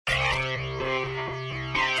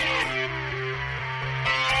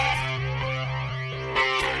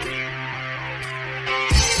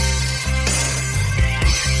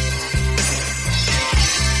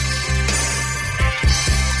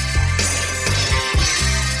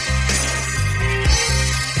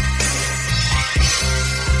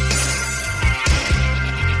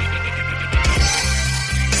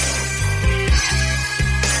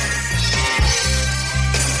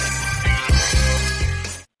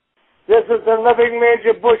is the living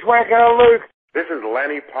major bushwhacker Luke. This is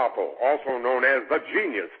Lanny Poffo, also known as the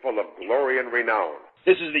genius full of glory and renown.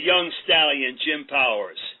 This is the young stallion, Jim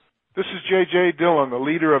Powers. This is J.J. Dillon, the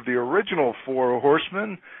leader of the original Four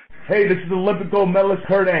Horsemen. Hey, this is Olympic gold medalist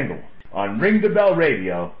Kurt Angle on Ring the Bell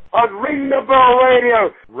Radio. On Ring the Bell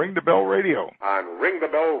Radio. Ring the Bell Radio. On Ring the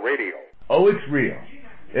Bell Radio. Oh, it's real.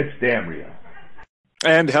 It's damn real.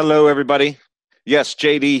 And hello, everybody. Yes,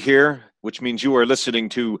 JD here, which means you are listening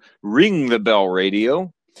to Ring the Bell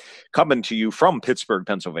Radio, coming to you from Pittsburgh,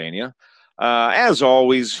 Pennsylvania. As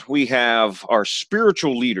always, we have our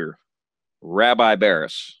spiritual leader, Rabbi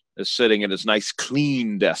Barris, is sitting at his nice,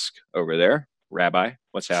 clean desk over there. Rabbi,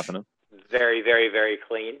 what's happening? Very, very, very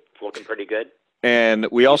clean. It's looking pretty good. And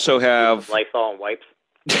we also have Lysol and wipes.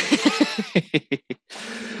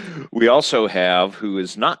 We also have, who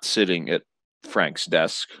is not sitting at Frank's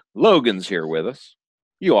desk, Logan's here with us.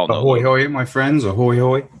 You all know. Ahoy, hoy, my friends. Ahoy,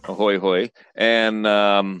 hoy. Ahoy, hoy. And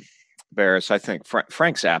Barris, I think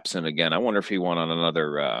Frank's absent again. I wonder if he went on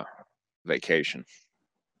another vacation.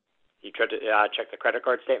 You tried to check the credit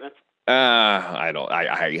card statements?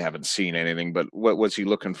 I haven't seen anything, but what was he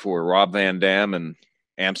looking for? Rob Van Dam in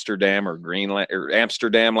Amsterdam or Greenland, or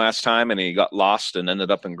Amsterdam last time, and he got lost and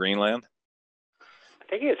ended up in Greenland? I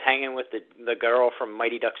think he was hanging with the girl from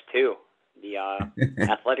Mighty Ducks 2, the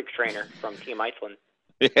athletics trainer from Team Iceland.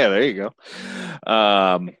 Yeah, there you go.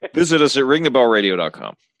 Visit us at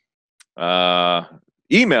ringthebellradio.com.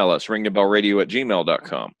 Email us,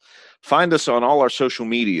 ringthebellradio@gmail.com. Find us on all our social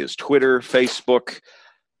medias, Twitter, Facebook,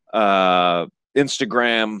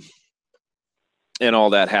 Instagram, and all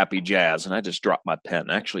that happy jazz. And I just dropped my pen.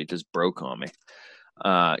 Actually, it just broke on me.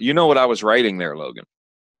 You know what I was writing there, Logan?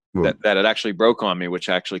 That it actually broke on me, which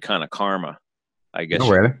actually kind of karma, I guess. Oh,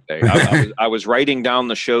 really? I was writing down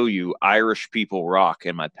to show you Irish people rock,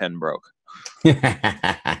 and my pen broke.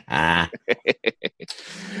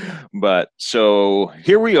 But so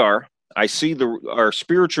here we are. I see our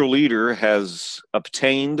spiritual leader has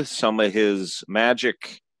obtained some of his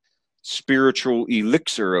magic spiritual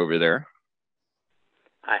elixir over there.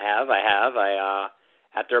 I have.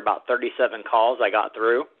 After about 37 calls, I got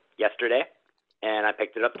through yesterday, and I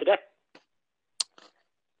picked it up today.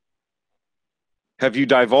 Have you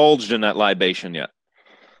divulged in that libation yet?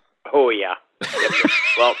 Oh, yeah.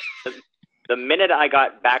 Well, the minute I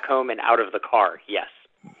got back home and out of the car, yes.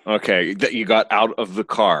 Okay, that you got out of the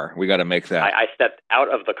car. We got to make that. I stepped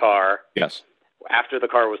out of the car. Yes. After the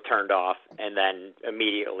car was turned off, and then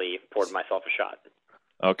immediately poured myself a shot.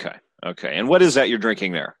 Okay. And what is that you're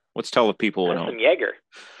drinking there? Let's tell the people at home. Some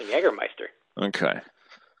Jägermeister. Okay.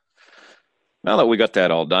 Now that we got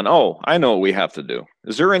that all done, I know what we have to do.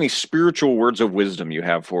 Is there any spiritual words of wisdom you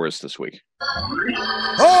have for us this week?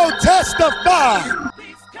 Oh, testify!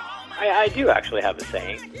 I do actually have a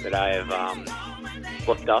saying that I have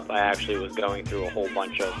looked up. I actually was going through a whole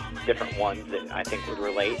bunch of different ones that I think would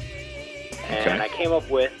relate. And I came up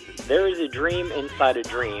with, there is a dream inside a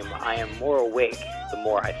dream. I am more awake the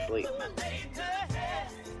more I sleep.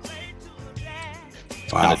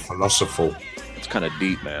 Wow, philosophical. It's kind of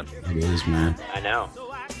deep, man. It is, man. I know.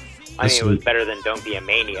 I mean, it was better than Don't Be a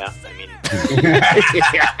Mania. I mean...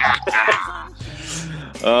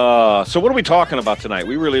 So what are we talking about tonight?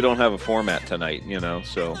 We really don't have a format tonight,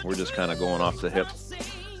 so we're just kind of going off the hip.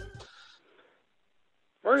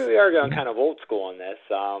 We are going kind of old school on this.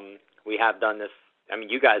 We have done this. I mean,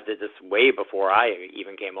 you guys did this way before I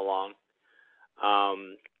even came along. I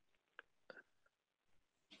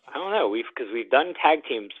don't know. Because we've done tag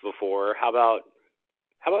teams before. How about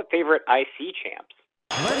favorite IC champs?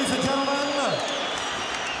 Ladies and gentlemen,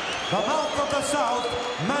 the mouth of the South,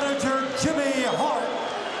 manager Jimmy Hart,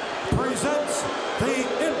 presents the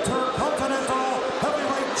Intercontinental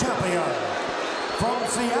Heavyweight Champion from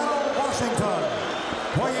Seattle, Washington,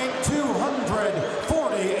 weighing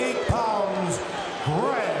 248 pounds,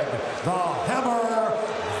 Greg the Hammer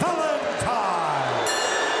Valentine.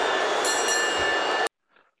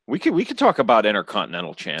 We could talk about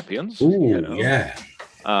Intercontinental Champions. Ooh,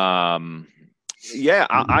 yeah.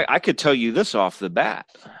 I could tell you this off the bat.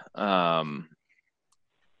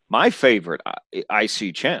 My favorite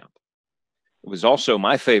IC champ was also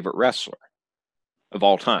my favorite wrestler of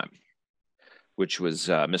all time, which was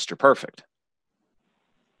Mr. Perfect.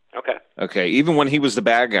 Okay. Even when he was the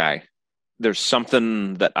bad guy, there's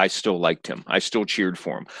something that I still liked him. I still cheered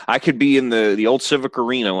for him. I could be in the old Civic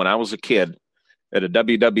Arena when I was a kid at a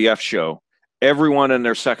WWF show. Everyone and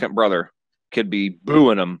their second brother could be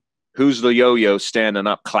booing him. Who's the yo-yo standing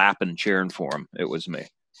up, clapping, cheering for him? It was me.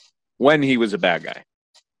 When he was a bad guy.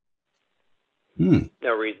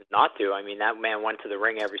 No reason not to. I mean, that man went to the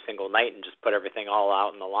ring every single night and just put everything all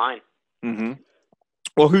out in the line. Mm-hmm.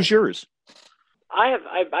 Well, who's yours?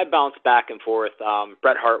 I bounce back and forth.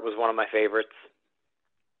 Bret Hart was one of my favorites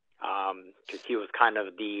because he was kind of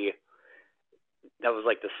that was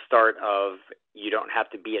like the start of you don't have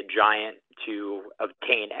to be a giant to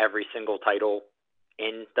obtain every single title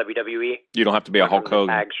in WWE. You don't have to be a Hulk Hogan. From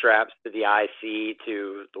the tag straps to the IC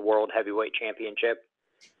to the World Heavyweight Championship.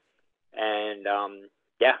 And,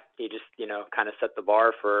 he just, kind of set the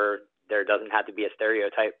bar for there doesn't have to be a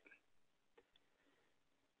stereotype.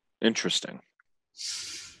 Interesting.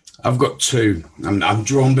 I've got two. I'm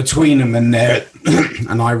drawn between them, and they're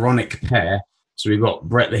an ironic pair. So we've got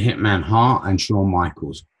Bret the Hitman Hart and Shawn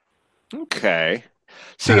Michaels. Okay.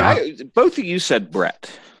 See, both of you said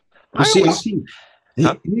Bret. Here's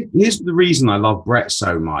the reason I love Bret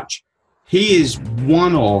so much. He is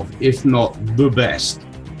one of, if not the best,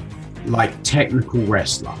 technical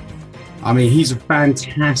wrestler. I mean, he's a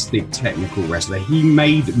fantastic technical wrestler. He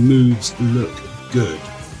made moves look good.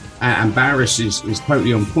 And Barris is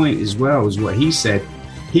totally on point as well, as what he said.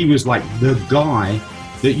 He was like the guy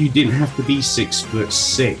that you didn't have to be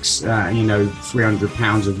 6'6", 300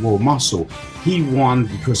 pounds of raw muscle. He won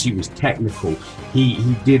because he was technical.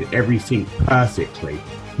 He did everything perfectly.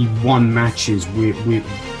 He won matches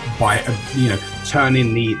by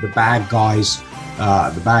turning the bad guys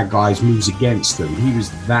moves against them. He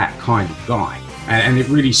was that kind of guy, and it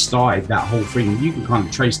really started that whole thing. You can kind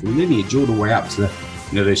of trace the lineage all the way up to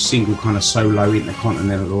those single kind of solo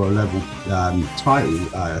intercontinental or level title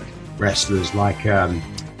wrestlers like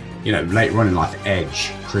later on in life,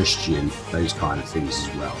 Edge, Christian, those kind of things as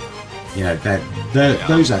well.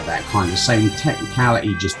 Those are that kind of same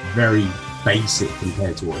technicality, just very basic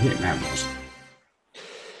compared to what Hitman was.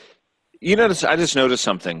 I just noticed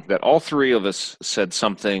something, that all three of us said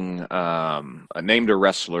something, named a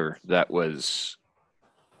wrestler that was,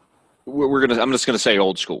 I'm just going to say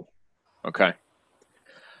old school. Okay.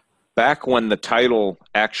 Back when the title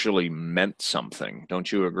actually meant something. Don't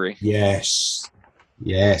you agree? Yes.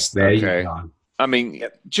 There you go. I mean,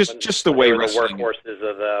 just the way wrestling. The workhorses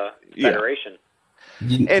of the federation.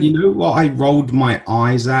 You know what I rolled my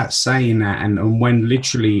eyes at saying that, and when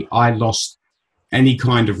literally I lost any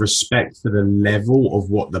kind of respect for the level of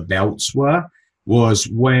what the belts were, was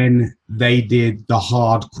when they did the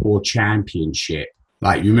Hardcore Championship.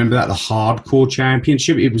 You remember that, the Hardcore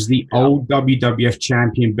Championship? It was the old WWF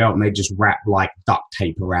champion belt, and they just wrapped duct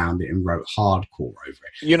tape around it and wrote Hardcore over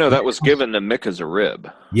it. That was given to Mick as a rib.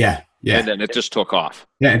 Yeah. And then it just took off.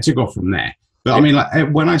 Yeah, it took off from there. But I mean,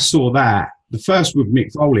 when I saw that, the first with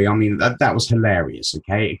Mick Foley, I mean, that was hilarious,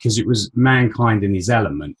 okay? Because it was Mankind in his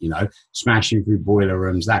element, smashing through boiler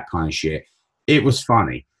rooms, that kind of shit. It was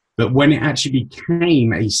funny. But when it actually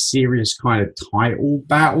became a serious kind of title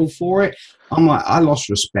battle for it, I lost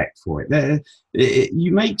respect for it.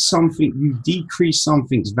 You make something, you decrease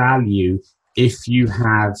something's value if you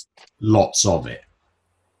have lots of it.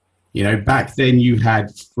 Back then you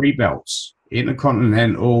had 3 belts,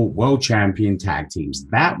 Intercontinental, World Champion, Tag Teams.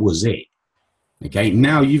 That was it. Okay,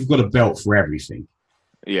 now you've got a belt for everything.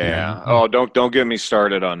 Yeah. Oh, don't get me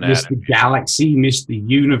started on that. Mr. Galaxy, Mr.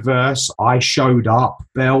 Universe, I showed up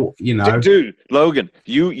belt, Dude, Logan,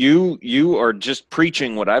 you are just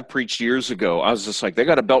preaching what I've preached years ago. I was just like, they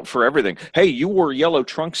got a belt for everything. Hey, you wore yellow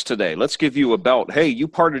trunks today. Let's give you a belt. Hey, you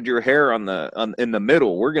parted your hair in the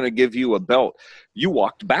middle. We're going to give you a belt. You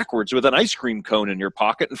walked backwards with an ice cream cone in your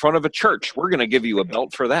pocket in front of a church. We're going to give you a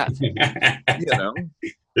belt for that.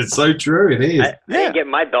 It's so true. It is. I didn't get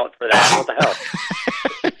my belt for that. What the hell?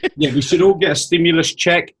 Yeah, we should all get a stimulus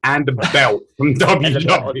check and a belt from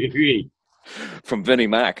WWE. From Vinnie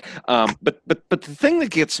Mac. But the thing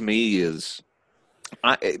that gets me is,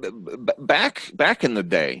 back in the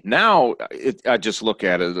day. Now I just look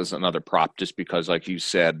at it as another prop, just because, like you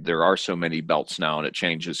said, there are so many belts now, and it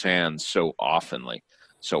changes hands so oftenly,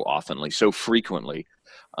 so frequently,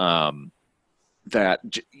 that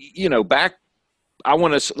back.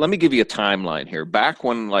 Let me give you a timeline here. Back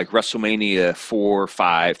when WrestleMania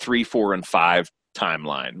 3, 4, and 5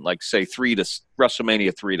 timeline, say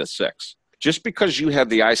WrestleMania 3 to 6. Just because you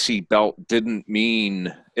had the IC belt didn't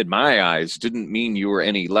mean you were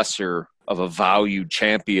any lesser of a valued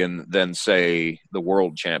champion than, say, the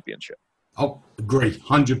World Championship. Oh, agree.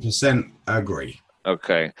 100% agree.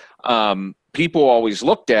 Okay. People always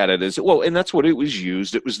looked at it as, well, and that's what it was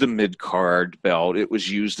used. It was the mid-card belt. It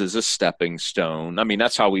was used as a stepping stone. I mean,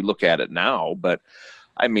 that's how we look at it now. But,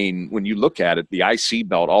 I mean, when you look at it, the IC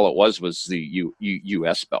belt, all it was the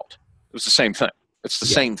US belt. It was the same thing. It's the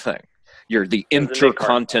same thing. You're the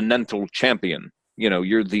Intercontinental Champion.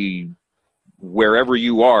 You're wherever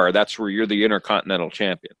you are, that's where you're the Intercontinental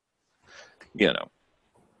Champion.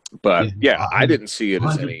 But I didn't see it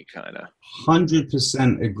as any kind of.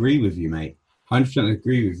 100% agree with you, mate. 100%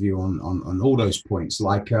 agree with you on all those points.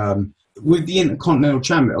 Like with the Intercontinental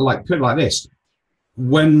Champion, like put it like this: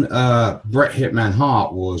 when Bret Hitman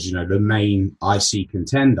Hart was, the main IC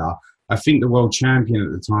contender, I think the world champion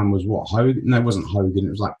at the time was what, Hogan? No, it wasn't Hogan. It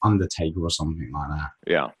was like Undertaker or something like that.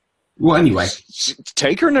 Yeah. Well, anyway,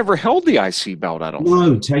 Taker never held the IC belt. I don't.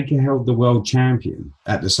 No, Taker held the world champion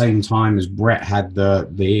at the same time as Bret had the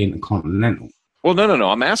Intercontinental. Well, no.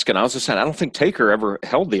 I'm asking. I was just saying. I don't think Taker ever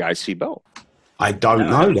held the IC belt. I don't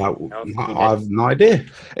know that. I have no idea.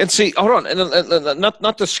 And see, hold on, and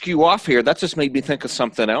not to skew off here. That just made me think of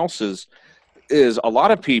something else. Is a lot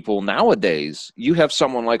of people nowadays? You have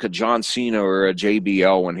someone like a John Cena or a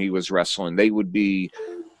JBL when he was wrestling. They would be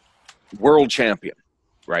world champion,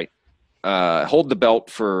 right? Hold the belt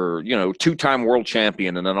for 2-time world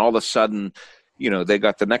champion, and then all of a sudden, they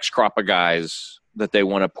got the next crop of guys that they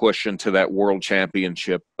want to push into that world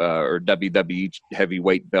championship or WWE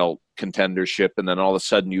heavyweight belt contendership, and then all of a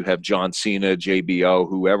sudden you have John Cena, JBO,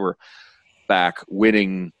 whoever, back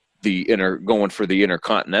winning going for the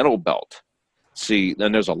Intercontinental belt. See,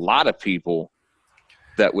 then there's a lot of people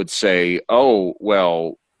that would say, "Oh,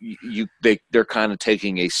 well, they're kind of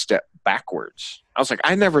taking a step backwards." I was like,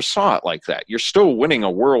 I never saw it like that. You're still winning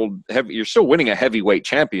you're still winning a heavyweight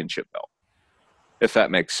championship belt, if that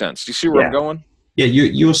makes sense. Do you see where I'm going? Yeah,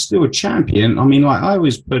 you're still a champion. I mean, like I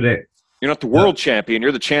always put it. You're not the world champion.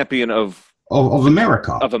 You're the champion of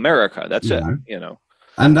America. Of America. That's it.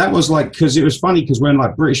 And that was like, because it was funny because when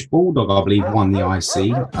like British Bulldog, I believe, won the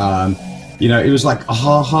IC, it was like,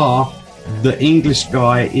 the English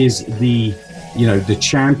guy is the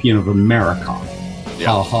champion of America.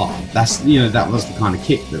 Yeah. That's, that was the kind of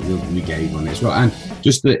kick that we gave on it as well. And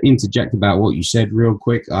just to interject about what you said real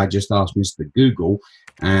quick, I just asked Mr. Google,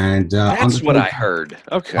 and that's what I heard.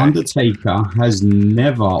 Okay. Undertaker has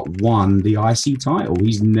never won the IC title.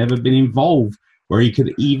 He's never been involved where he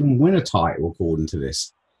could even win a title, according to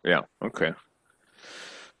this. Yeah. Okay.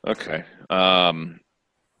 I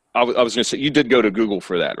was going to say, you did go to Google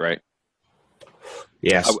for that, right?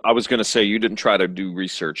 Yes. I was going to say, you didn't try to do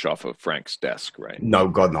research off of Frank's desk, right? No,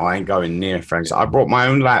 God, no. I ain't going near Frank's. I brought my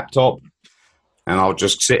own laptop, and I'll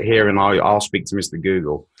just sit here and I'll speak to Mr.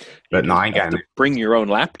 Google. But no, I ain't going to. Bring your own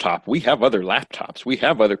laptop. We have other laptops. We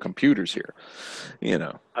have other computers here. I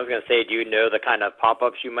was going to say, do you know the kind of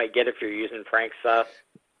pop-ups you might get if you're using Frank's setup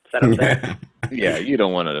there? Yeah, you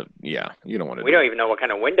don't want to. Yeah, you don't want to. We don't even know what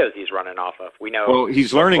kind of Windows he's running off of. We know. Well,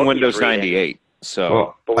 he's learning Windows 98.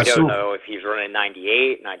 So, but we don't know if he's running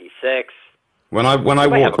 98, 96. When I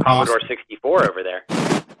have a Commodore 64 over there.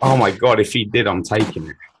 Oh my God! If he did, I'm taking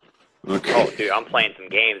it. Okay. Oh, dude, I'm playing some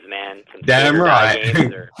games, man. Some damn right.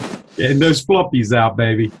 Getting those floppies out,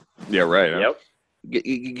 baby. Yeah, right. Yep.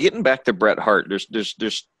 Getting back to Bret Hart,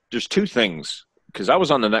 there's two things, because I was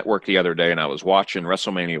on the network the other day and I was watching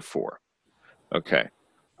WrestleMania 4. Okay.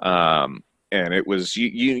 And it was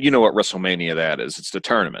you know what WrestleMania that is? It's the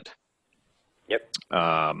tournament. Yep.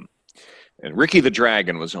 And Ricky the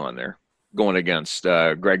Dragon was on there going against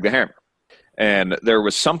Greg the Hammer. And there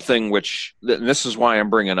was something which, and this is why I'm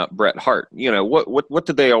bringing up Bret Hart. What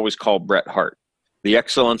did they always call Bret Hart? The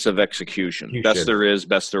excellence of execution. Best there is,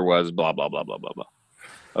 best there was, blah, blah, blah, blah, blah, blah.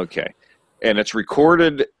 Okay. And it's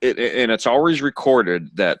recorded, and it's always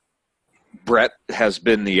recorded that Bret has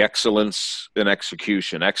been the excellence in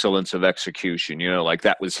execution, excellence of execution. Like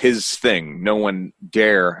that was his thing. No one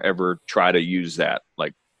dare ever try to use that,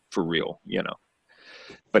 like for real,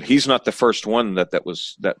 But he's not the first one that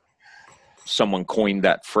someone coined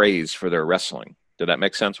that phrase for their wrestling. Did that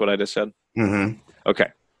make sense, what I just said? Mm-hmm.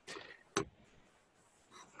 Okay.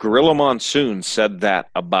 Gorilla Monsoon said that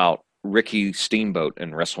about Ricky Steamboat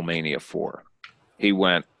in WrestleMania 4. He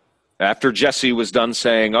went, after Jesse was done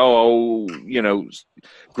saying,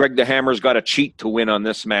 Greg the Hammer's got to cheat to win on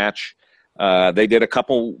this match. They did a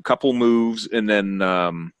couple moves, and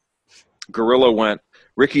then Gorilla went,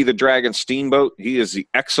 Ricky the Dragon Steamboat, he is the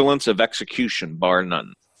excellence of execution, bar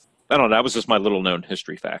none. I don't know. That was just my little known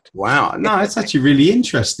history fact. Wow. No, it's actually really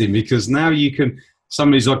interesting because now you can,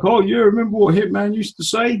 somebody's like, oh, yeah, remember what Hitman used to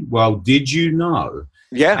say? Well, did you know?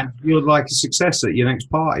 Yeah. And you're like a success at your next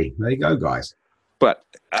party. There you go, guys. But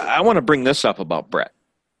I want to bring this up about Bret.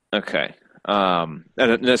 Okay. And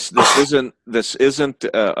this isn't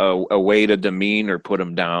a way to demean or put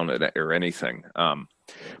him down or anything.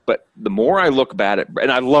 But the more I look back at,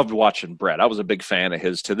 and I loved watching Bret. I was a big fan of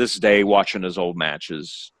his. To this day, watching his old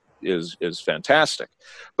matches is fantastic.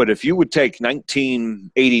 But if you would take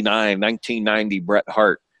 1989, 1990 Bret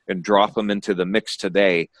Hart and drop him into the mix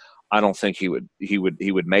today, I don't think he would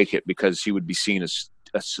make it, because he would be seen as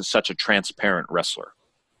such a transparent wrestler.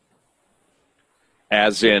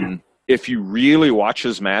 As in, if you really watch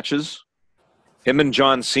his matches, him and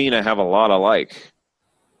John Cena have a lot alike.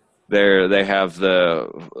 They have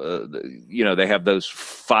they have those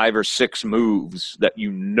 5 or 6 moves that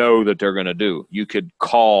that they're going to do. You could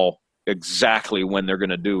call exactly when they're going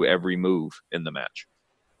to do every move in the match.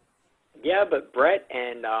 Yeah, but Brett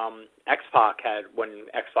and X-Pac when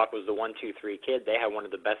X-Pac was the 1-2-3 kid, they had one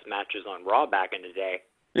of the best matches on Raw back in the day.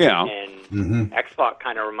 Yeah. And X-Pac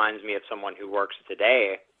kind of reminds me of someone who works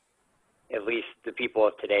today. At least the people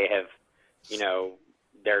of today have,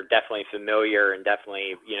 they're definitely familiar and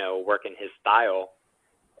definitely, working his style.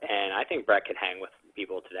 And I think Brett could hang with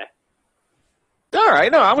people today. All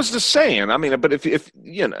right. No, I was just saying. I mean, but if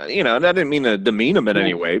and I didn't mean to demean him in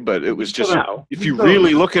any way, but it was just, if you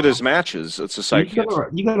really look at his matches, it's a sight. You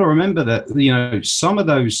got to remember that, some of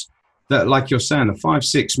those, that, like you're saying, the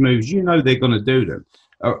 5-6 moves, they're going to do them.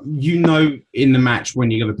 In the match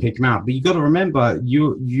when you're going to pick them out. But you got to remember,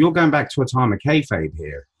 you're going back to a time of kayfabe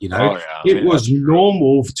here. It was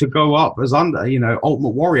normal to go up as under, Ultimate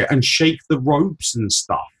Warrior and shake the ropes and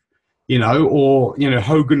stuff, or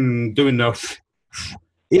Hogan doing the.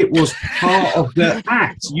 It was part of the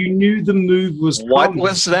act. You knew the move was coming. What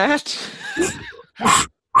was that?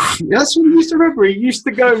 That's what he used to remember. He used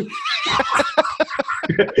to go.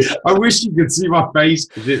 I wish you could see my face.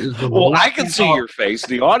 Well, I can see your face.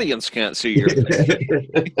 The audience can't see your face.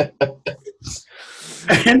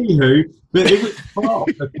 Anywho, but it was part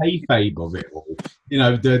of the kayfabe of it all.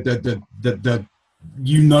 They're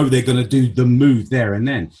going to do the move there and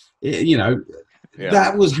then.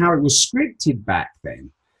 That was how it was scripted back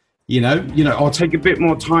then. I'll take a bit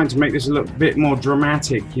more time to make this a little bit more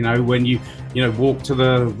dramatic, when you walk to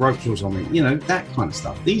the ropes or something, that kind of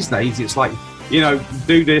stuff. These days, it's like,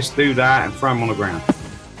 do this, do that, and throw them on the ground.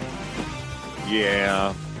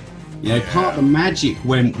 Yeah. Part of the magic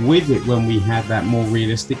went with it when we had that more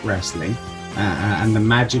realistic wrestling and the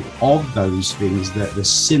magic of those things, the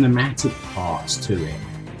cinematic parts to it,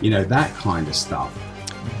 that kind of stuff.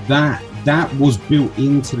 That was built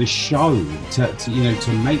into the show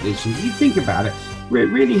to make this. And you think about it,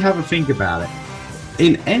 really have a think about it.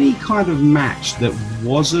 In any kind of match that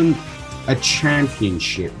wasn't a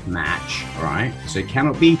championship match, right? So it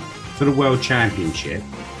cannot be for the world championship.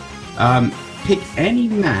 Pick any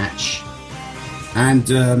match, and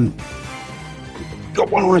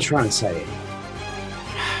what am I trying to say?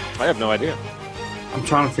 I have no idea. I'm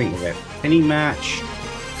trying to think of it. Any match,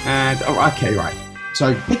 and okay, right.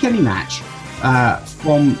 So pick any match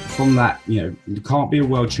from that, it can't be a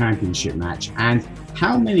world championship match. And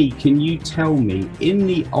how many can you tell me in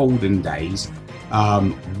the olden days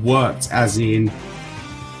worked as in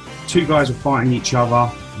 2 guys were fighting each other,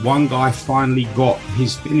 one guy finally got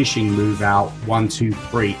his finishing move out, 1, 2,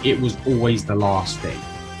 3. It was always the last thing.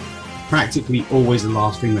 Practically always the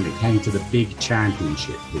last thing when it came to the big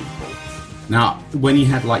championship people. Now, when you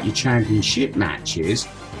had like your championship matches,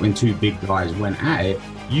 when 2 big guys went at it,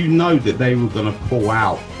 that they were going to pull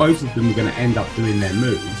out. Both of them were going to end up doing their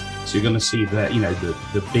moves. So you're going to see the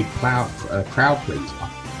big crowd pleaser.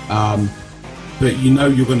 But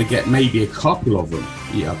you're going to get maybe a couple of them,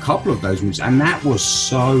 a couple of those moves, and that was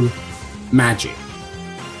so magic.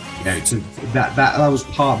 That was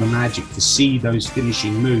part of the magic to see those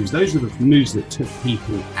finishing moves. Those were the moves that took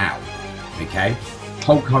people out. Okay,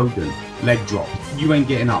 Hulk Hogan leg drop. You ain't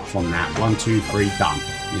getting up from that. 1, 2, 3, done.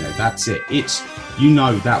 That's it. It's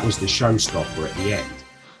that was the showstopper at the end.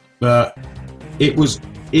 But it was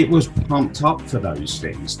pumped up for those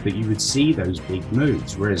things that you would see those big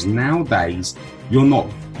moves. Whereas nowadays you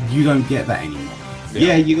don't get that anymore.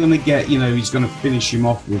 Yeah, you're gonna get, he's gonna finish him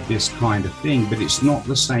off with this kind of thing, but it's not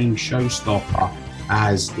the same showstopper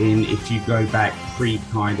as in if you go back pre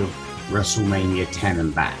kind of WrestleMania 10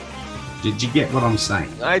 and back. Did you get what I'm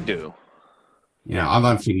saying? I do. I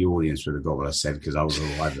don't think the audience would have got what I said because I was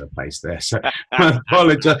all over the place there. So I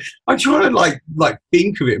apologize. I'm trying to like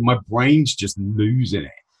think of it, and my brain's just losing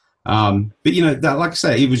it. But that, like I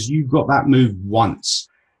say, you got that move once,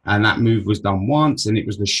 and that move was done once, and it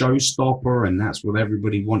was the showstopper, and that's what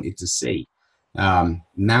everybody wanted to see.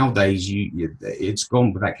 Nowadays, it's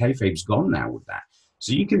gone. But that kayfabe's gone now with that.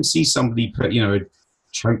 So you can see somebody put a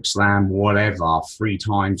choke slam, whatever, 3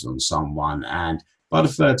 times on someone, and by the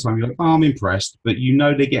 3rd time, you're like, oh, I'm impressed, but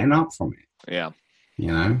they're getting up from it. Yeah.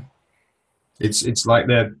 It's like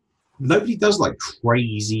nobody does like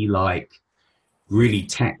crazy, like really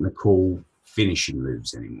technical finishing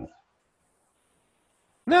moves anymore.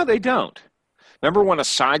 No, they don't. Remember when a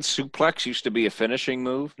side suplex used to be a finishing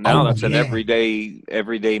move? Now that's an everyday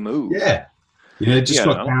move. Yeah. It just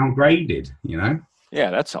got downgraded, Yeah,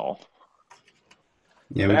 that's all.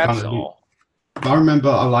 Yeah, that's all. I remember,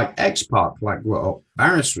 like X-Pac, like what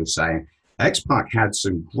Barris was saying, X-Pac had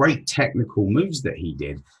some great technical moves that he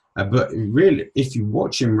did. But really, if you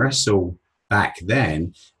watch him wrestle back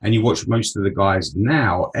then, and you watch most of the guys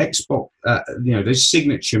now, X-Pac, those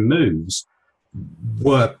signature moves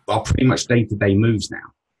are pretty much day-to-day moves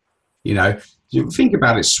now. You know, you think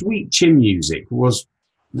about it, Sweet Chin Music was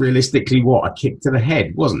realistically what? A kick to the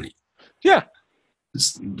head, wasn't it? Yeah.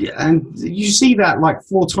 And you see that like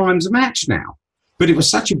 4 times a match now. But it was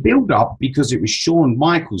such a build-up because it was Shawn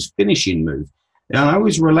Michaels' finishing move. And I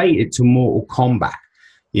always relate it to Mortal Kombat.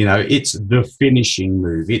 You know, it's the finishing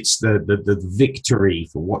move. It's the victory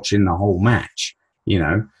for watching the whole match, you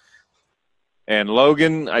know. And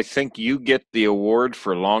Logan, I think you get the award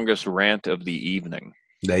for longest rant of the evening.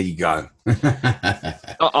 There you go.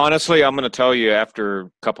 Honestly, I'm going to tell you, after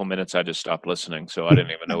a couple minutes, I just stopped listening, so I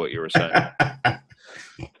didn't even know what you were saying.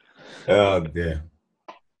 Oh, dear.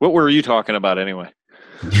 What were you talking about anyway?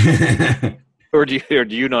 or do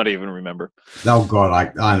you not even remember? Oh,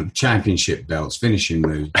 God, I'm championship belts, finishing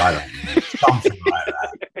moves. I don't know. Something like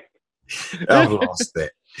that. I've lost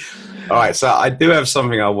it. All right, so I do have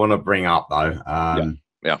something I want to bring up, though.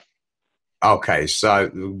 Yeah. Okay, so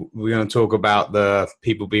we're going to talk about the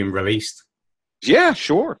people being released? Yeah,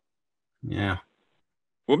 sure. Yeah.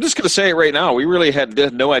 Well, I'm just going to say it right now. We really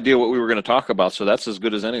had no idea what we were going to talk about, so that's as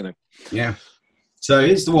good as anything. Yeah. So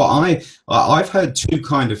here's what I've heard 2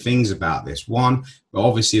 kind of things about this. One,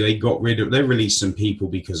 obviously they released some people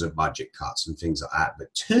because of budget cuts and things like that.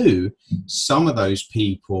 But 2, some of those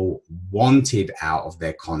people wanted out of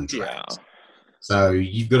their contracts. Yeah. So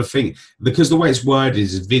you've got to think, because the way it's worded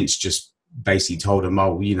is Vince just basically told them,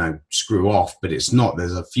 oh, you know, screw off, but it's not.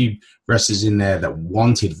 There's a few wrestlers in there that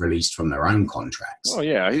wanted released from their own contracts. Oh,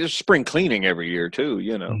 yeah. He's spring cleaning every year, too,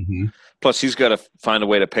 you know. Mm-hmm. Plus, he's got to find a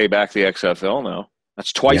way to pay back the XFL now.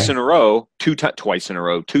 That's twice in a row. Twice in a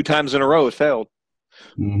row. 2 times in a row it failed.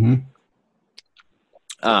 Mm-hmm.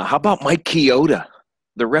 How about Mike Chioda,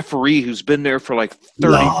 the referee who's been there for like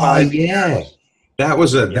 35 years? Yeah. That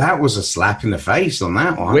was a slap in the face on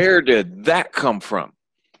that one. Where did that come from?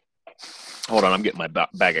 Hold on, I'm getting my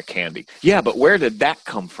bag of candy. Yeah, but where did that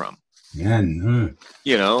come from? Yeah, no.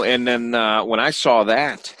 You know, and then when I saw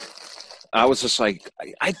that, I was just like,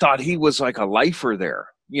 I thought he was like a lifer there.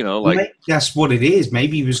 You know, like, maybe that's what it is.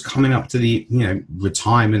 Maybe he was coming up to the, you know,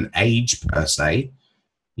 retirement age per se.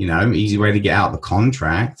 You know, easy way to get out of the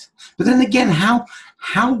contract. But then again, how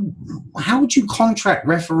would you contract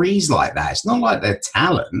referees like that? It's not like they're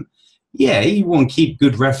talent. Yeah, you want to keep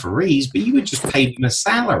good referees, but you would just pay them a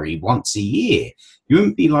salary once a year. You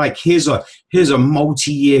wouldn't be like, here's a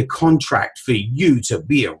multi-year contract for you to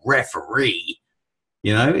be a referee.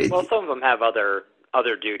 You know. Well, some of them have other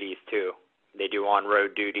duties too. They do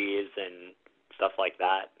on-road duties and stuff like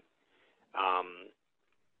that.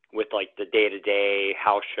 With like the day-to-day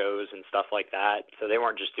house shows and stuff like that. So they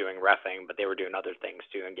weren't just doing reffing, but they were doing other things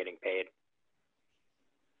too and getting paid.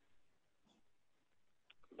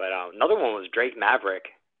 But another one was Drake Maverick.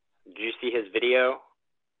 Did you see his video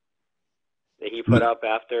that he put up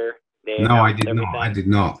after they No, I did not. I did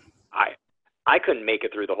not. I couldn't make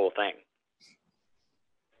it through the whole thing.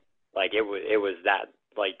 Like it was that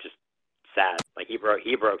like just sad. Like he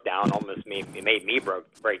broke down, almost it made me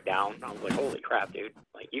break down. I was like, holy crap, dude.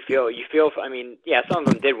 Like you feel. I mean, yeah, some of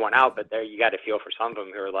them did one out, but there you got to feel for some of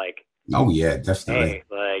them who are like, oh yeah, definitely. Hey,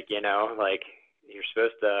 like you know, like you're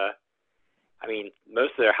supposed to. I mean,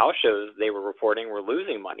 most of their house shows they were reporting were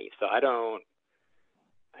losing money. So I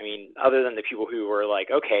mean, other than the people who were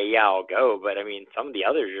like, okay, yeah, I'll go. But I mean, some of the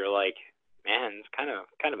others, you're like, man, it's kind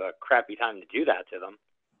of a crappy time to do that to them.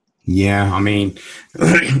 Yeah, I mean,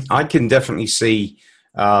 I can definitely see,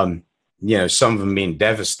 you know, some of them being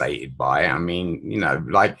devastated by it. I mean, you know,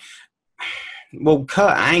 like, well,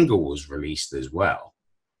 Kurt Angle was released as well.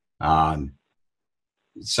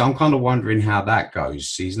 So I'm kind of wondering how that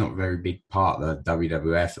goes. He's not a very big part of the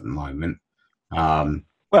WWF at the moment. Well,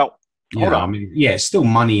 hold on. I mean, yeah, it's still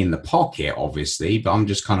money in the pocket, obviously, but I'm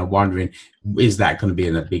just kind of wondering, is that going to be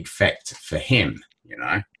a big effect for him, you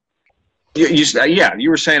know? You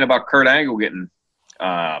were saying about Kurt Angle getting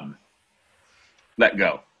let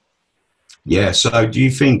go. Yeah, so do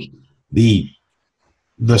you think the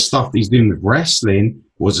stuff he's doing with wrestling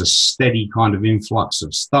was a steady kind of influx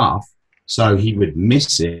of stuff, so he would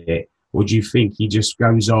miss it? Or do you think he just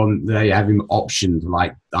goes on, they have him optioned,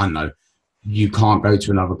 like, I don't know, you can't go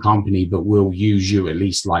to another company, but we'll use you at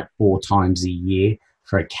least like 4 times a year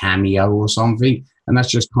for a cameo or something? And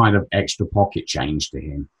that's just kind of extra pocket change to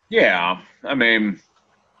him. Yeah, I mean,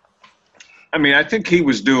 I mean, I think he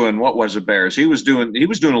was doing, what was it, Bears? He was doing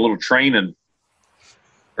a little training,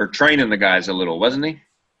 or training the guys a little, wasn't he?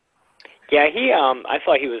 Yeah, I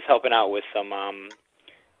thought he was helping out with some,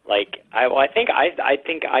 I think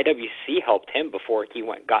IWC helped him before he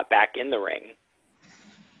got back in the ring.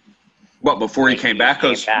 What, before he came back?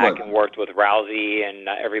 He came back and worked with Rousey and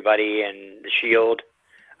everybody and the Shield.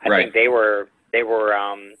 I think they were.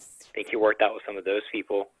 I think he worked out with some of those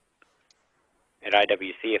people at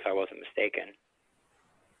IWC, if I wasn't mistaken.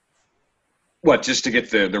 What, just to get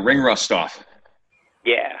the ring rust off?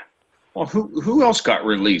 Yeah. Well, who else got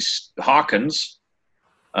released? Hawkins,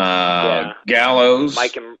 Gallows,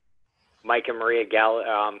 Mike and Maria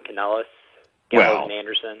Kanellis, Gallows and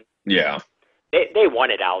Anderson. Yeah. They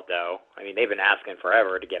want it out, though. I mean, they've been asking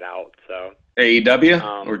forever to get out. So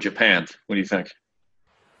AEW or Japan? What do you think?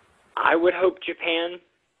 I would hope Japan,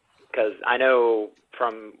 because I know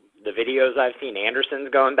from the videos I've seen, Anderson's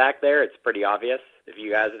going back there. It's pretty obvious if you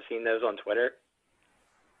guys have seen those on Twitter.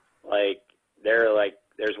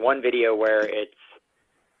 There's one video where it's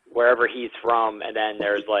wherever he's from, and then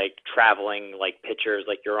there's traveling pictures,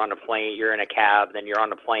 you're on a plane, you're in a cab, then you're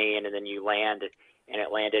on a plane, and then you land, and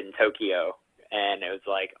it landed in Tokyo. And it was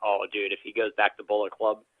oh, dude, if he goes back to Bullet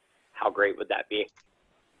Club, how great would that be?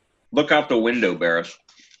 Look out the window, Barris.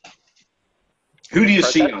 Who do you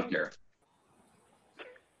see out there?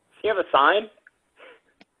 Does he have a sign?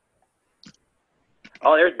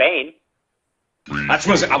 Oh, there's Bane. That's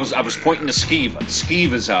what I was pointing to Skeeve.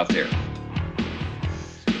 Skeeve is out there.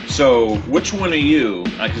 So which one of you,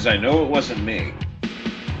 because I know it wasn't me,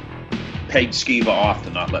 paid Skeeva off to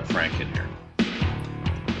not let Frank in here?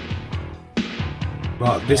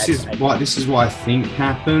 Well, this is what I think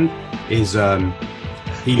happened is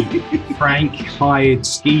Frank hired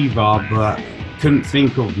Skeeva but couldn't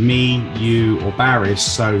think of me, you, or Barris,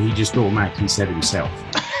 so he just automatically said himself.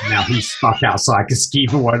 Now he's stuck outside because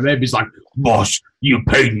Skeeva wanted them. He's like, boss, you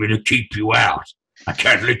paid me to keep you out. I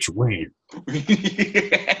can't let you in.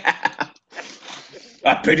 Yeah.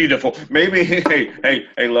 I pity the fool. Maybe, hey,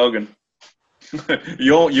 Logan.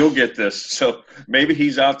 You'll get this. So maybe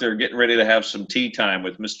he's out there getting ready to have some tea time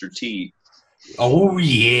with Mr. T. Oh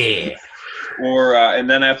yeah. Or and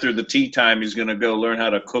then after the tea time, he's going to go learn how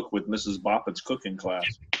to cook with Mrs. Boppet's cooking class.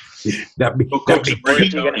 That'd be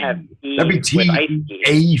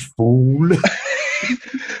tea, fool.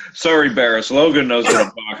 Sorry, Barris. Logan knows what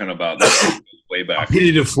I'm talking about. That's way back. I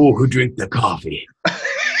pity the fool who drink the coffee.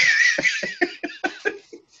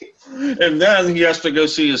 And then he has to go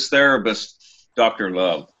see his therapist, Dr.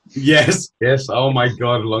 Love. Yes. Oh my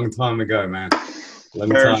God, a long time ago, man.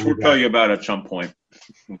 Barris, we'll tell you about it at some point.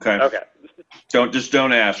 Okay.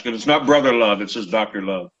 Don't ask. And it's not Brother Love. It's just Dr.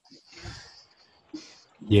 Love.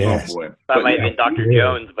 Yes. Oh boy. That might have been Dr.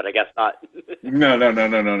 Jones, but I guess not.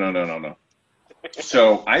 No.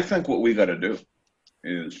 So I think what we got to do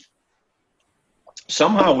is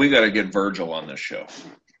somehow we got to get Virgil on this show.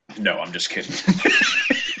 No, I'm just kidding.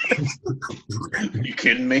 Are you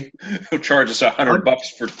kidding me? He'll charge us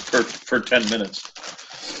 $100 for 10 minutes.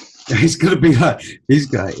 He's gonna be like this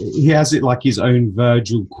guy. He has it like his own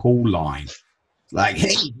Virgil call line. Like,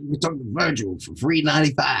 hey, we're talking to Virgil for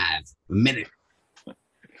 $3.95 a minute.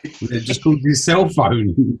 Just called his cell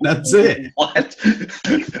phone. That's it. What?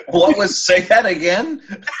 What was? Say that again.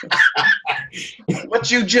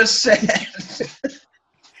 What you just said.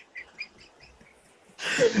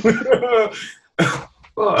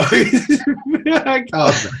 I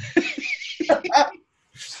can't.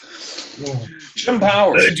 Jim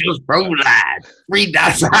Powers. Virgil's Pro Line.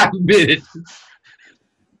 $3.95 a minute.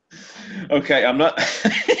 Okay, I'm not.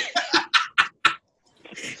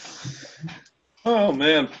 Oh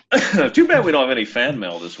man, too bad we don't have any fan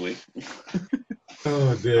mail this week.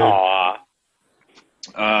 Oh dear. Aww.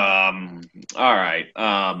 All right.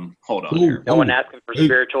 Hold on here. No one asking for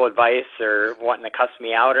spiritual advice or wanting to cuss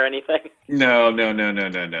me out or anything? No.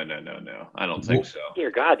 I don't think so.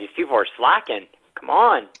 Dear God, these people are slacking. Come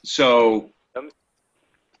on. So,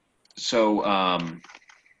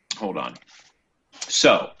 hold on.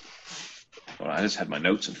 So, I just had my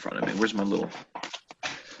notes in front of me. Where's my little?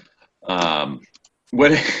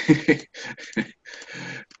 What?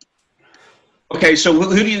 Okay, so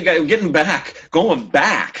who do you guys going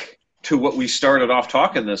back to what we started off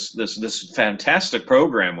talking this fantastic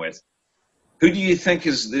program with? Who do you think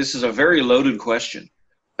this is a very loaded question.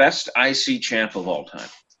 Best IC champ of all time?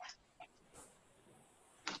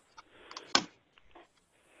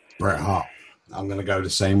 Bret Hart. I'm going to go the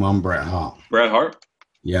same one, Bret Hart. Bret Hart?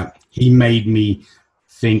 Yeah. He made me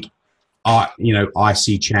think,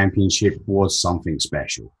 IC championship was something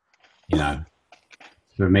special,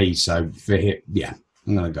 for me. So for him, yeah,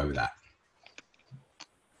 I'm going to go with that.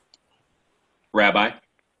 Rabbi?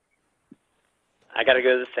 I got to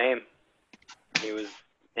go the same. He was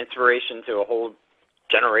inspiration to a whole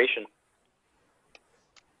generation.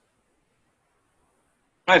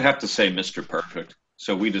 I'd have to say Mr. Perfect.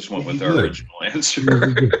 So we just went with our original answer.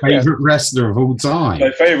 Your favorite wrestler of all time.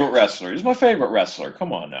 My favorite wrestler. He's my favorite wrestler.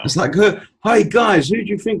 Come on now. It's like, hey guys, who do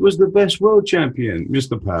you think was the best world champion?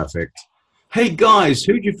 Mr. Perfect. Hey guys,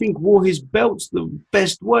 who do you think wore his belts the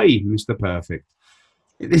best way? Mr. Perfect.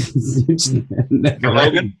 It's never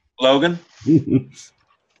Logan? Logan?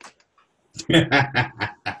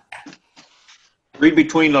 Read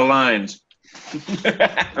between the lines.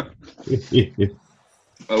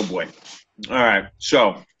 Oh boy. All right.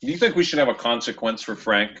 So, do you think we should have a consequence for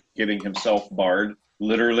Frank getting himself barred?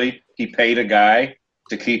 Literally, he paid a guy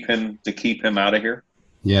to keep him out of here.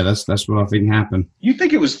 Yeah, that's what I think happened. You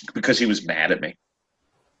think it was because he was mad at me?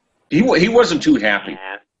 He wasn't too happy.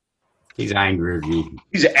 He's angry with you.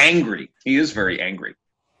 He's angry. He is very angry.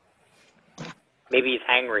 Maybe he's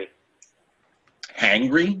hangry.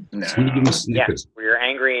 Hangry? No. Yeah, where you're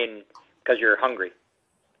angry and because you're hungry.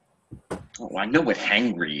 Oh, I know what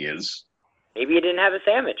hangry is. Maybe he didn't have a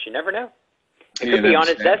sandwich. You never know. It could be on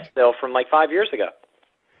his desk still from like 5 years ago.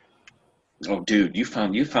 Oh, dude, you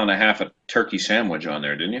found a half a turkey sandwich on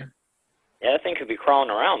there, didn't you? Yeah, that thing could be crawling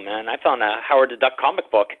around, man. I found a Howard the Duck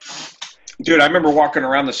comic book. Dude, I remember walking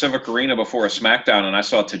around the Civic Arena before a SmackDown, and I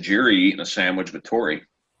saw Tajiri eating a sandwich with Tori.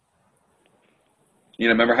 You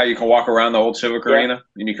know, remember how you can walk around the old Civic Arena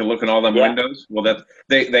and you can look in all them windows? Well, that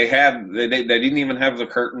they didn't even have the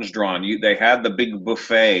curtains drawn. They had the big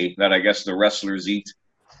buffet that I guess the wrestlers eat,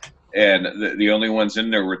 and the only ones in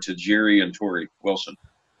there were Tajiri and Tori Wilson.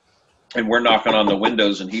 And we're knocking on the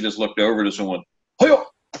windows, and he just looked over at us and went, "Hey!"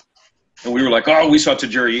 And we were like, "Oh, we saw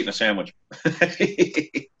Tajiri eating a sandwich."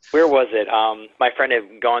 Where was it? My friend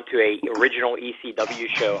had gone to a original ECW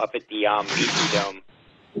show up at the BC Dome,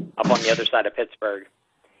 up on the other side of Pittsburgh,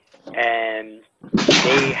 and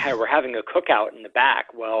they were having a cookout in the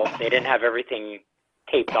back. Well, they didn't have everything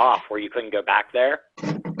taped off where you couldn't go back there,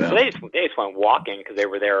 so they just went walking because they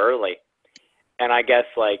were there early. And I guess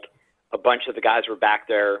like a bunch of the guys were back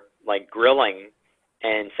there like grilling,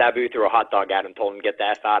 and Sabu threw a hot dog at him, told him to get the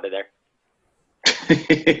F out of there.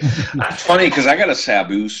 Funny, because I got a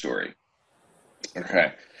Sabu story.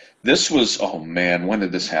 Okay. This was, oh man, when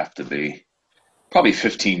did this have to be? Probably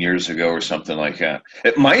 15 years ago or something like that.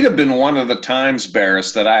 It might have been one of the times,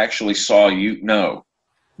 Barris, that I actually saw you. No,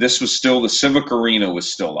 this was still, the Civic Arena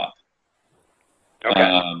was still up.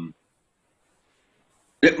 Okay.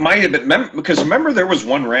 It might have been, because remember there was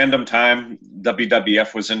one random time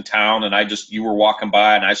WWF was in town and you were walking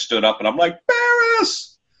by and I stood up and I'm like, Barris!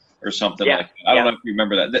 Or something like that. I don't know if you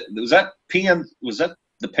remember that. Was that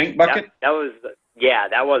the Paint Bucket? That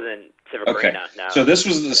wasn't Civic Arena. No. So this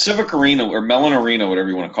was the Civic Arena, or Mellon Arena, whatever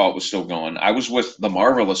you want to call it, was still going. I was with the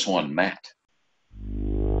Marvelous One, Matt.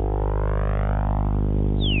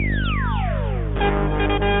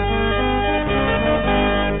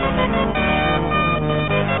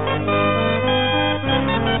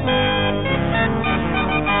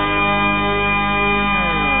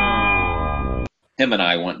 Him and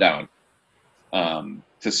I went down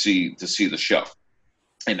to see the show.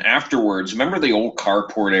 And afterwards, remember the old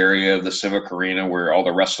carport area of the Civic Arena where all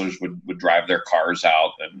the wrestlers would drive their cars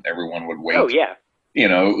out and everyone would wait? Oh, yeah. You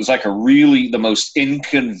know, it was like the most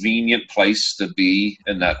inconvenient place to be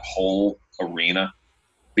in that whole arena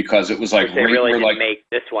because it was like they really didn't make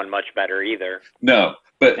this one much better either. No,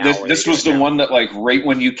 but this was the one that like right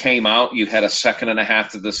when you came out, you had a second and a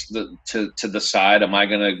half to decide, am I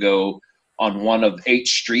going to go on one of 8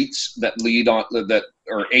 streets that lead on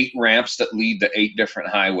or 8 ramps that lead to 8 different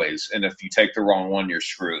highways. And if you take the wrong one, you're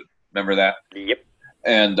screwed. Remember that? Yep.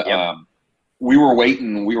 And we were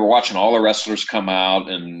waiting. We were watching all the wrestlers come out,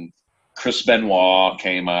 and Chris Benoit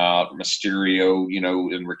came out. Mysterio,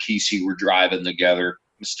 and Rikishi were driving together.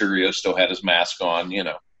 Mysterio still had his mask on,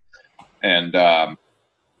 And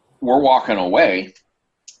we're walking away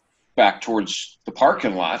back towards the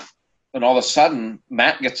parking lot. And all of a sudden,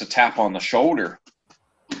 Matt gets a tap on the shoulder,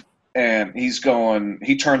 and he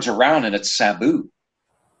turns around, and it's Sabu.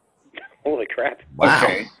 Holy crap. Wow.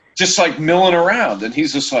 Okay. Just like milling around. And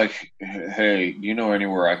he's just like, hey, do you know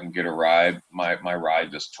anywhere I can get a ride? My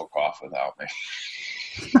ride just took off without me.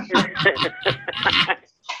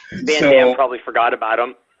 Van Dam probably forgot about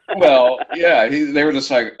him. Well, yeah, they were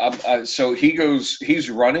just like, so he's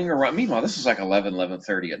running around. Meanwhile, this is like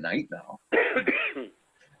 11:30 at night now.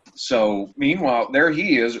 So, meanwhile, there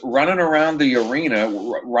he is running around the arena,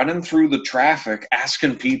 running through the traffic,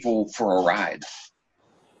 asking people for a ride.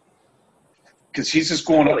 Because he's just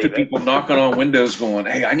going up to people, knocking on windows, going,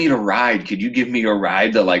 "Hey, I need a ride. Could you give me a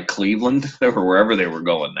ride to like Cleveland or wherever they were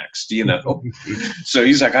going next?" You know. So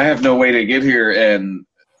he's like, "I have no way to get here," and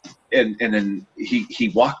then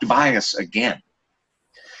he walked by us again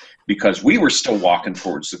because we were still walking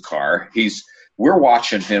towards the car. We're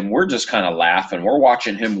watching him. We're just kind of laughing. We're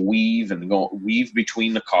watching him weave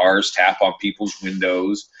between the cars, tap on people's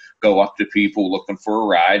windows, go up to people looking for a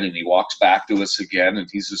ride, and he walks back to us again, and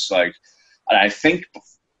he's just like. And I think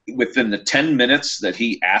within the 10 minutes that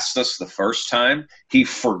he asked us the first time, he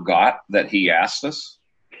forgot that he asked us.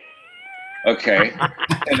 Okay.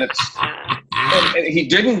 and he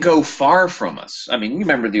didn't go far from us. I mean, you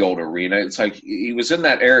remember the old arena. It's like he was in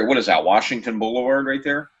that area. What is that? Washington Boulevard right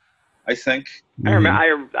there, I think. I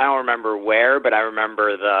don't remember where, but I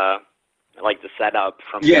remember the setup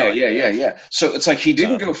from Yeah. So it's like he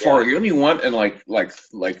didn't go far. He only went in like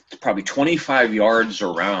probably 25 yards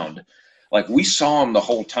around. Like, we saw him the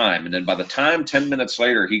whole time, and then by the time 10 minutes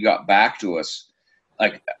later he got back to us,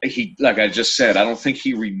 like I just said, I don't think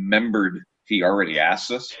he remembered he already asked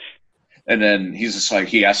us. And then he's just like,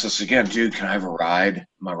 he asked us again, "Dude, can I have a ride?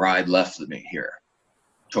 My ride left me here.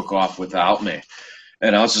 Took off without me."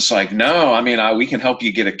 And I was just like, "No, I mean, we can help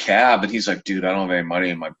you get a cab." And he's like, "Dude, I don't have any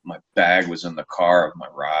money, and my bag was in the car of my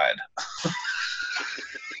ride."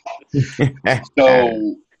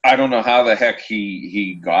 So I don't know how the heck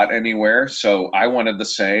he got anywhere. So I wanted to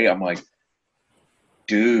say, I'm like,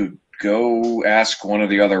 "Dude, go ask one of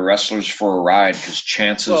the other wrestlers for a ride, because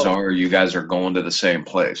chances are you guys are going to the same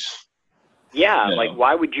place." Yeah,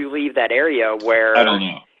 why would you leave that area where... I don't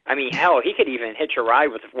know. I mean, hell, he could even hitch a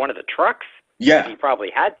ride with one of the trucks. Yeah. If he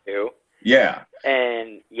probably had to. Yeah.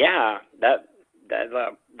 And, yeah,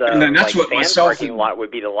 and then that's what myself parking lot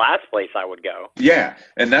would be the last place I would go. Yeah,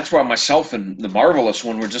 and that's why myself and the Marvelous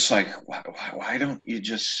One were just like, why don't you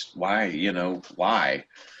just, why?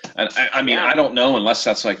 And I mean, I don't know, unless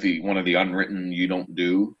that's like one of the unwritten you don't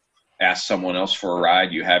do. Ask someone else for a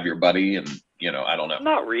ride. You have your buddy, and I don't know.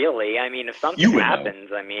 Not really. I mean, if something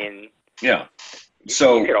happens, I mean, yeah.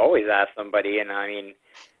 So you could always ask somebody, and I mean,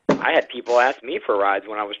 I had people ask me for rides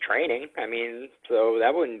when I was training. I mean, so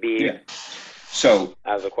that wouldn't be. Yeah. So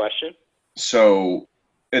as a question. So,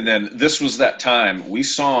 and then this was that time we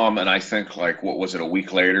saw him, and I think what was it? A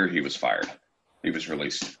week later, he was fired. He was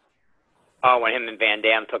released. Oh, when him and Van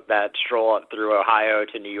Dam took that stroll up through Ohio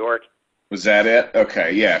to New York. Was that it?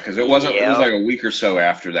 Okay, yeah, because it wasn't. Yeah. It was like a week or so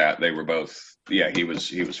after that they were both. Yeah, he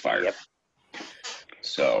was fired. Yep.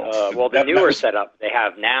 So. Well, the newer setup they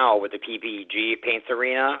have now with the PPG Paints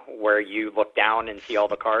Arena, where you look down and see all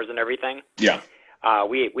the cars and everything. Yeah.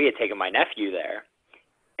 We had taken my nephew there,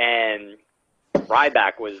 and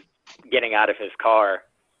Ryback was getting out of his car,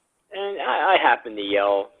 and I happened to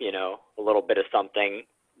yell, a little bit of something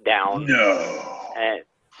down. No.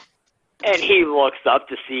 And he looks up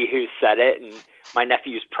to see who said it, and my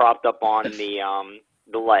nephew's propped up on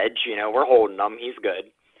the ledge. We're holding him. He's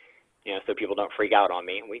good. So people don't freak out on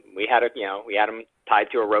me. We had him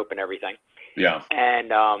tied to a rope and everything. Yeah. And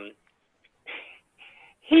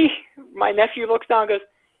my nephew looks down and goes,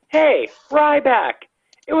 "Hey, Ryback,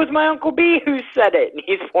 it was my Uncle B who said it." And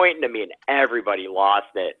he's pointing to me, and everybody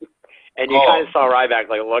lost it. And you kind of saw Ryback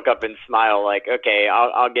look up and smile, like, "Okay,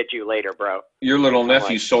 I'll get you later, bro." Your little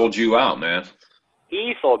nephew sold you out, man.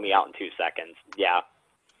 He sold me out in 2 seconds. Yeah.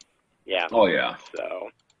 Yeah. Oh yeah. So.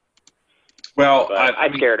 Well, I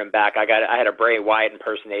scared him back. I had a Bray Wyatt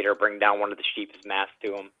impersonator bring down one of the Sheep's masks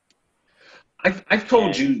to him. I've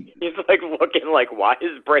told you. He's looking like, why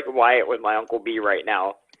is Bray Wyatt with my Uncle B right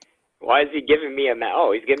now? Why is he giving me a mask?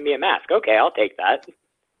 Oh, he's giving me a mask. Okay, I'll take that.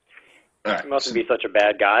 Right. He mustn't be such a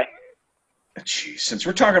bad guy. Jeez, since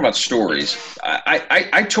we're talking about stories,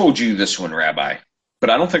 I told you this one, Rabbi, but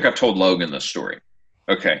I don't think I've told Logan this story.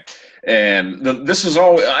 Okay, and this is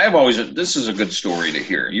a good story to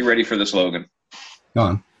hear. You ready for this, Logan? Go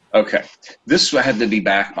on. Okay, this had to be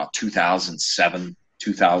back about 2007,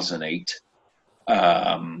 2008.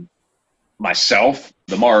 Myself,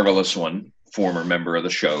 the Marvelous One, former member of the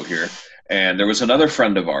show here, and there was another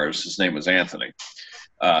friend of ours. His name was Anthony,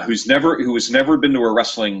 who has never been to a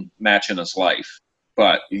wrestling match in his life,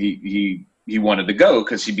 but he wanted to go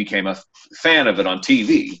because he became a fan of it on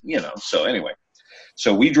TV. So anyway.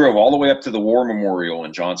 So we drove all the way up to the War Memorial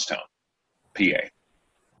in Johnstown,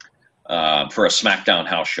 PA, for a SmackDown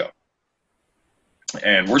house show.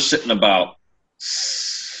 And we're sitting about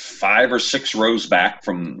 5 or 6 rows back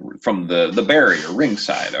from the barrier,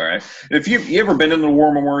 ringside, all right? If you ever been in the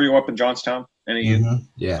War Memorial up in Johnstown? Any of you?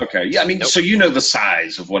 Yeah. Okay. Yeah, I mean, so you know the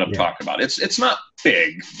size of what I'm talking about. It's not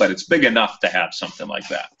big, but it's big enough to have something like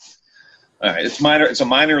that. All right. It's a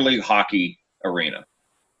minor league hockey Arena.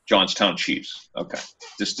 Johnstown Chiefs. Okay.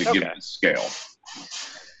 Just to give you the scale.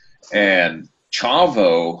 And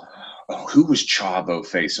Chavo, who was Chavo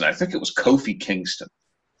facing? I think it was Kofi Kingston.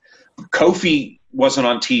 Kofi wasn't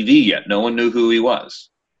on TV yet. No one knew who he was.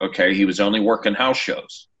 Okay. He was only working house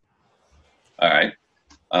shows. All right.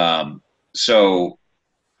 So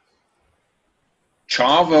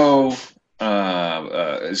Chavo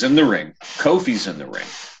is in the ring. Kofi's in the ring.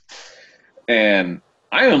 And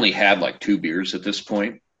I only had like 2 beers at this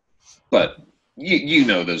point. But you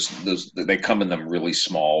know those they come in them really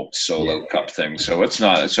small solo cup things. So it's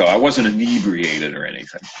not so I wasn't inebriated or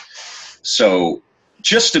anything. So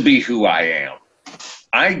just to be who I am,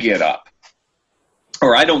 I get up.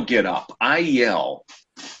 Or I don't get up. I yell.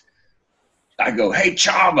 I go, "Hey,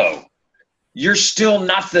 Chavo, you're still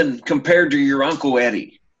nothing compared to your Uncle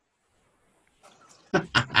Eddie."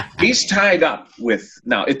 He's tied up with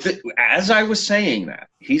as I was saying that,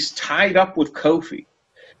 he's tied up with Kofi.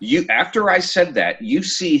 After I said that, you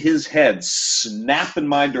see his head snap in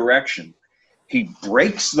my direction. He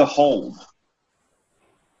breaks the hold.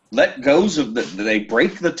 They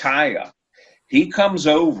break the tie up. He comes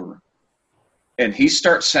over and he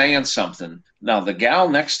starts saying something. Now the gal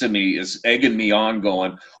next to me is egging me on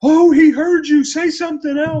going, "Oh, he heard you, say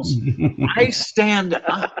something else." I stand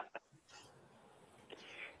up.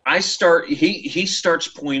 He starts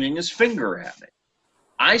pointing his finger at me.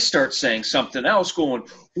 I start saying something else, going,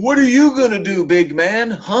 "What are you going to do, big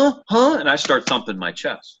man? Huh? And I start thumping my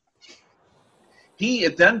chest. He,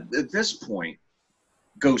 at this point,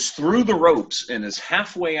 goes through the ropes and is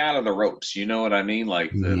halfway out of the ropes. You know what I mean?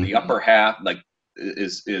 Like the upper half, like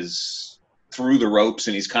is through the ropes,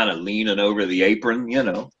 and he's kind of leaning over the apron, you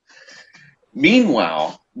know.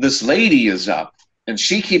 Meanwhile, this lady is up, and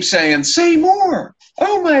she keeps saying, "Say more.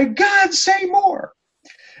 Oh, my God, say more."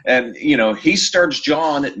 And, you know, he starts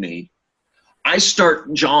jawing at me. I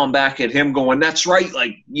start jawing back at him going, "That's right."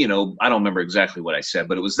 Like, you know, I don't remember exactly what I said,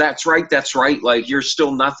 but it was, that's right. Like, you're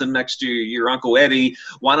still nothing next to your Uncle Eddie.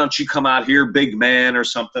 Why don't you come out here, big man, or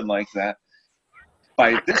something like that.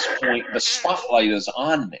 By this point, the spotlight is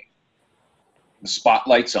on me. The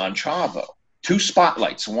spotlight's on Chavo. 2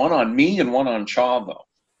 spotlights, one on me and one on Chavo.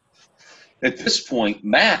 At this point,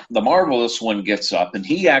 Matt, the Marvelous One, gets up, and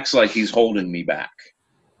he acts like he's holding me back.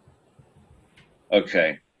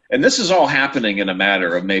 Okay. And this is all happening in a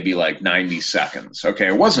matter of maybe like 90 seconds. Okay.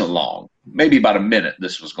 It wasn't long. Maybe about a minute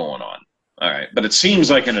this was going on. All right. But it seems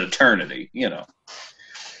like an eternity, you know.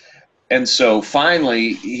 And so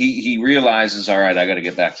finally he realizes, all right, I got to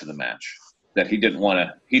get back to the match. That he didn't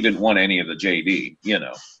want any of the JD, you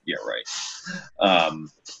know. Yeah, right.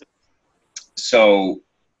 So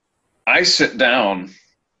I sit down,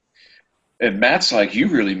 and Matt's like, "You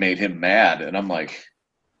really made him mad." And I'm like,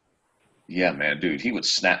 "Yeah, man, dude, he would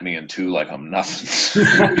snap me in 2 like I'm nothing."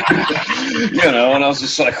 You know, and I was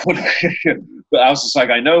just like, what? I was just like,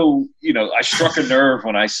 I know, you know, I struck a nerve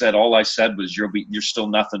when all I said was, you're still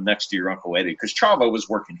nothing next to your Uncle Eddie, because Chavo was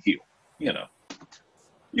working heel, you know.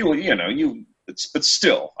 But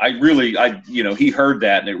still, he heard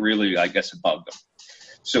that, and it really, I guess, it bugged him.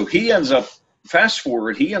 So he ends up, fast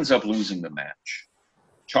forward, he ends up losing the match.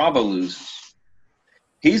 Chavo loses.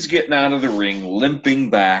 He's getting out of the ring, limping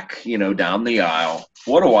back, you know, down the aisle.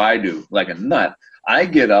 What do? Like a nut. I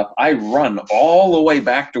get up, I run all the way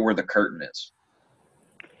back to where the curtain is.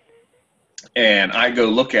 And I go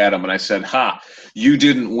look at him, and I said, "Ha, you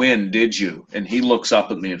didn't win, did you?" And he looks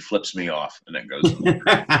up at me and flips me off, and then goes.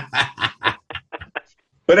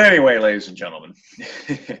 But anyway, ladies and gentlemen,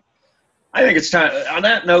 I think it's time. On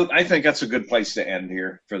that note, I think that's a good place to end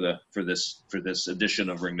here for this edition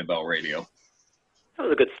of Ring the Bell Radio. That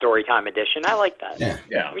was a good story time edition. I like that.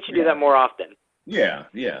 Yeah. We should do that more often.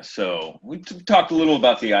 Yeah. So we talked a little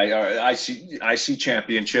about the IC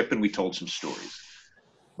Championship, and we told some stories.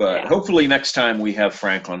 But hopefully next time we have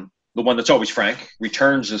Franklin, the one that's always Frank,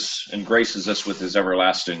 returns us and graces us with his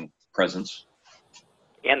everlasting presence.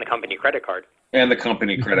 And the company credit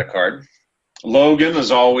card. Logan, as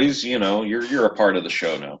always, you know, you're a part of the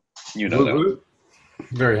show now. You know that.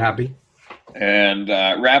 Very happy. And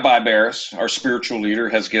Rabbi Barris, our spiritual leader,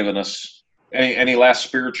 has given us any last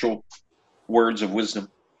spiritual words of wisdom?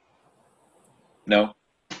 No?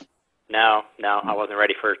 No, I wasn't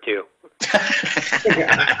ready for it too.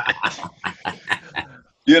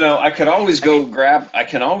 You know, I can always go grab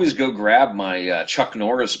my Chuck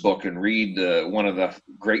Norris book and read one of the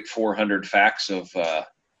great 400 facts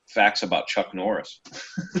about Chuck Norris.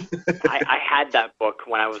 I had that book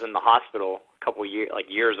when I was in the hospital a couple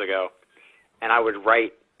years ago, and I would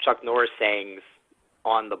write Chuck Norris sayings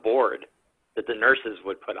on the board that the nurses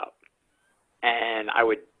would put up, and I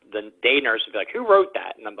would the day nurse would be like, "Who wrote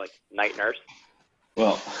that?" And I'm like, "Night nurse."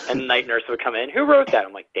 Well, and the night nurse would come in. "Who wrote that?"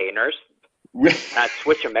 I'm like, "Day nurse." I'd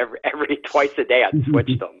switch them every twice a day. I'd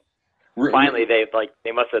switch them. Finally, they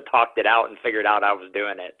must have talked it out and figured out I was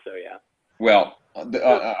doing it. So yeah. Well, I'm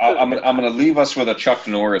going to leave us with a Chuck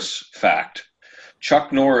Norris fact.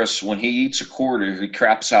 Chuck Norris, when he eats a quarter, he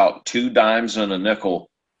craps out 2 dimes and a nickel,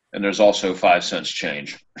 and there's also 5 cents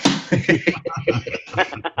change.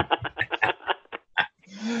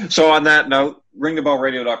 So on that note,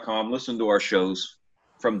 ringthebellradio.com. Listen to our shows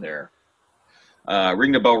from there.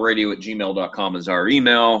 ringthebellradio@gmail.com is our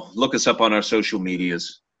email. Look us up on our social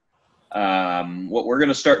medias. What we're going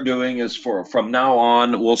to start doing is from now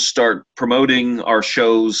on, we'll start promoting our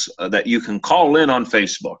shows that you can call in on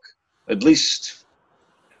Facebook. At least,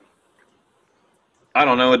 I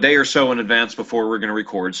don't know, a day or so in advance before we're going to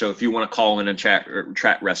record. So if you want to call in and chat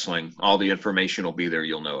wrestling, all the information will be there.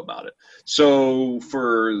 You'll know about it. So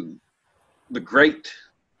for the great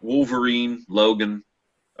Wolverine Logan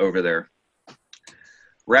over there,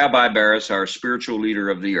 Rabbi Barris, our spiritual leader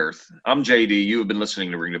of the earth, I'm JD. You have been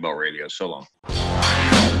listening to Ring the Bell Radio. So long.